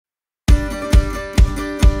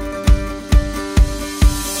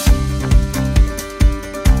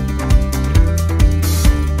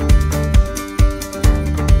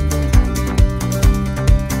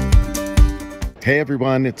Hey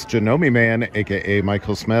everyone, it's Janome Man, aka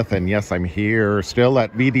Michael Smith, and yes, I'm here still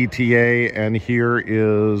at VDTA, and here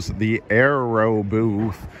is the Aero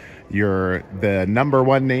booth. You're the number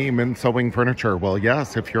one name in sewing furniture. Well,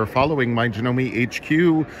 yes, if you're following my Janome HQ,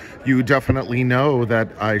 you definitely know that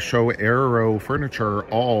I show Aero furniture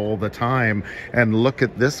all the time. And look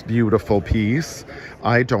at this beautiful piece.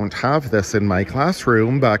 I don't have this in my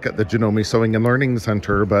classroom back at the Janome Sewing and Learning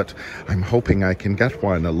Center, but I'm hoping I can get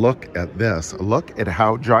one. Look at this. Look at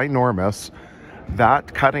how ginormous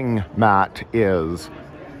that cutting mat is.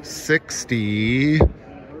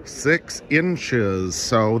 66 inches.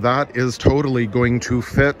 So that is totally going to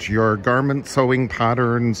fit your garment sewing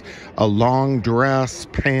patterns, a long dress,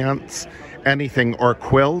 pants, anything, or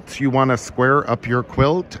quilt. You want to square up your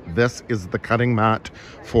quilt, this is the cutting mat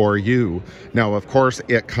for you. Now, of course,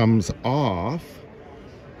 it comes off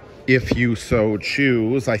if you so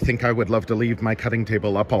choose. I think I would love to leave my cutting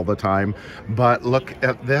table up all the time, but look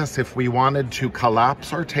at this. If we wanted to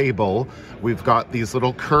collapse our table, we've got these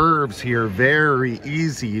little curves here, very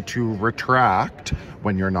easy to retract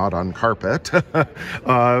when you're not on carpet.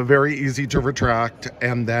 Very easy to retract.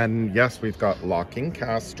 And then, yes, we've got locking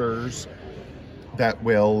casters that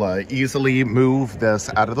will easily move this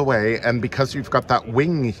out of the way. And because you've got that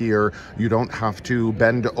wing here, you don't have to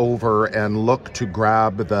bend over and look to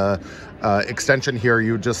grab the extension here.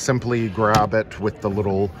 You just simply grab it with the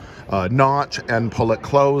little notch and pull it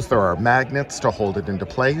closed. There are magnets to hold it into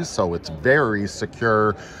place, so it's very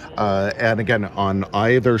secure. And again, on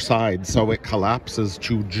either side, so it collapses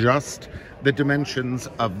to just the dimensions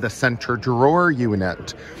of the center drawer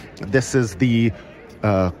unit. This is the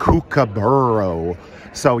Kookaburra.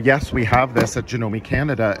 So yes, we have this at Janome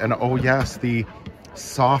Canada, and oh yes, the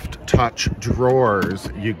soft touch drawers.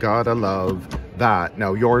 You gotta love that.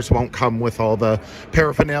 Now yours won't come with all the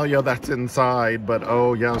paraphernalia that's inside, but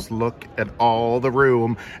oh yes, look at all the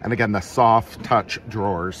room. And again, the soft touch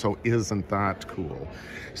drawers. So isn't that cool?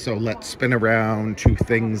 So let's spin around to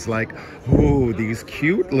things like, ooh, these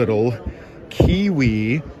cute little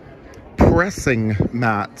kiwi pressing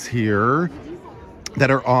mats here that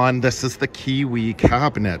are on. This is the Kiwi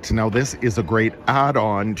cabinet. Now this is a great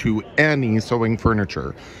add-on to any sewing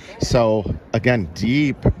furniture. So again,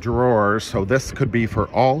 deep drawers. So this could be for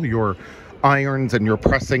all your irons and your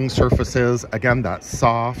pressing surfaces. Again, that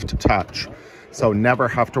soft touch. So never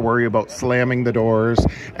have to worry about slamming the doors.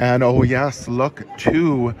 And oh yes, look,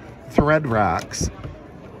 2 thread racks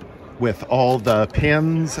with all the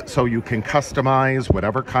pins, so you can customize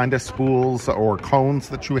whatever kind of spools or cones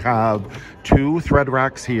that you have. 2 thread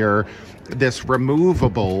racks here. This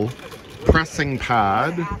removable pressing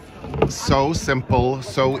pad, so simple,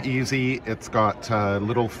 so easy. It's got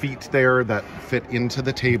little feet there that fit into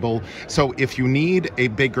the table. So if you need a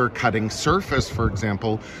bigger cutting surface, for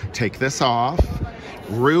example, take this off.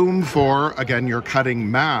 Room for, again, your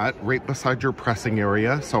cutting mat right beside your pressing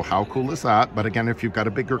area. So how cool is that? But again, if you've got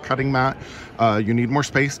a bigger cutting mat, you need more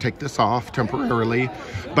space, take this off temporarily.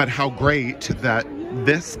 But how great that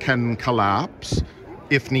this can collapse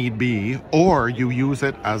if need be, or you use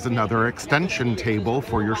it as another extension table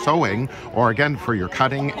for your sewing, or again, for your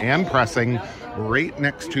cutting and pressing, right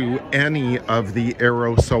next to any of the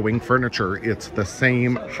Aero sewing furniture. It's the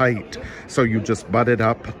same height. So you just butt it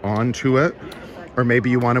up onto it. Or maybe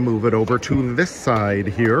you want to move it over to this side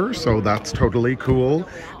here, so that's totally cool.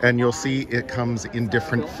 And you'll see it comes in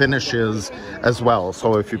different finishes as well.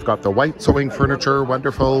 So if you've got the white sewing furniture,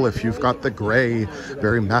 wonderful. If you've got the gray,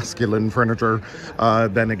 very masculine furniture,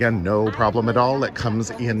 then again, no problem at all. It comes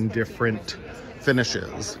in different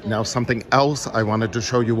finishes. Now, something else I wanted to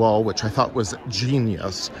show you all, which I thought was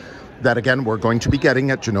genius, that again, we're going to be getting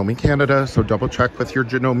at Janome Canada, so double check with your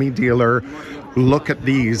Janome dealer. Look at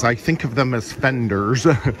these. I think of them as fenders.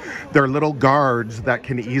 They're little guards that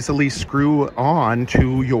can easily screw on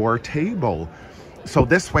to your table. So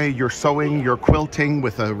this way you're sewing, you're quilting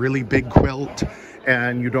with a really big quilt,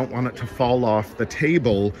 and you don't want it to fall off the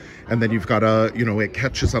table, and then you've got to, it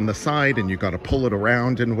catches on the side and you've got to pull it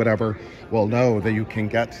around and whatever. Well, no, that you can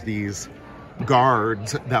get these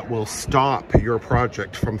guards that will stop your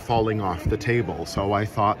project from falling off the table. So I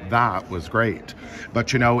thought that was great.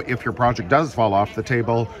 But if your project does fall off the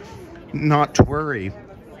table, not to worry.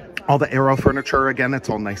 All the Aero furniture, again, it's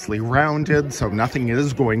all nicely rounded, so nothing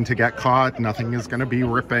is going to get caught, nothing is going to be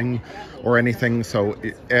ripping or anything. So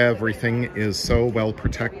everything is so well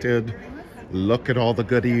protected. Look at all the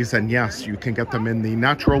goodies, and yes, you can get them in the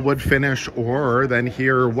natural wood finish, or then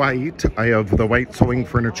here white. I have the white sewing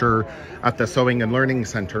furniture at the Sewing and Learning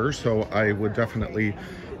Center, so I would definitely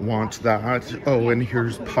want that. Oh, and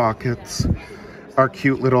here's pockets. Our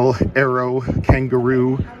cute little Aero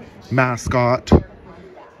Kangaroo mascot.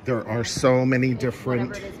 There are so many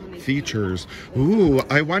different features. Ooh,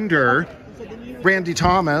 I wonder, Randy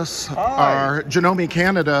Thomas, our Janome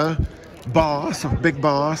Canada boss, big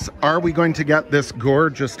boss, are we going to get this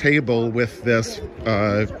gorgeous table with this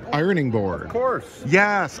ironing board? Of course.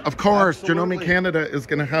 Yes, of course. Absolutely. Janome Canada is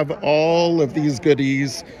going to have all of these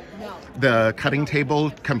goodies. The cutting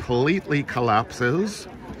table completely collapses,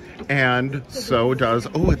 and so does,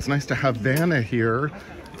 oh, it's nice to have Vanna here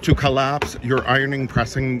to collapse your ironing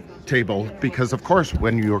pressing table, because of course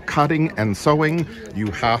when you're cutting and sewing you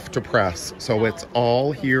have to press, so it's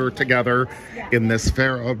all here together in this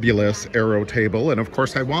fabulous aero table. And of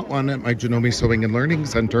course I want one at my Janome Sewing and Learning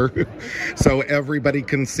Center so everybody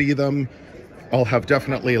can see them. I'll have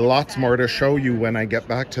definitely lots more to show you when I get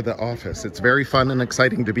back to the office. It's very fun and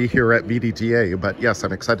exciting to be here at VDTA, but yes,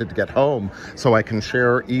 I'm excited to get home so I can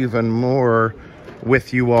share even more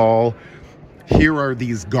with you all. Here are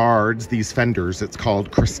these guards, these fenders. It's called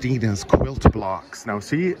Christina's quilt blocks. Now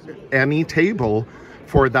see, any table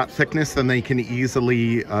for that thickness, then they can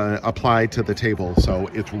easily apply to the table. So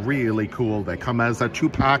it's really cool. They come as a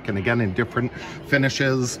 2-pack, and again in different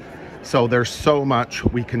finishes. So there's so much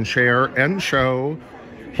we can share and show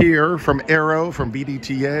here from Aero, from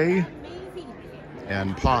BDTA,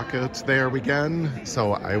 and pockets there again.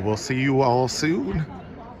 So I will see you all soon.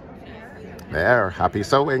 There, happy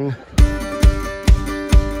sewing.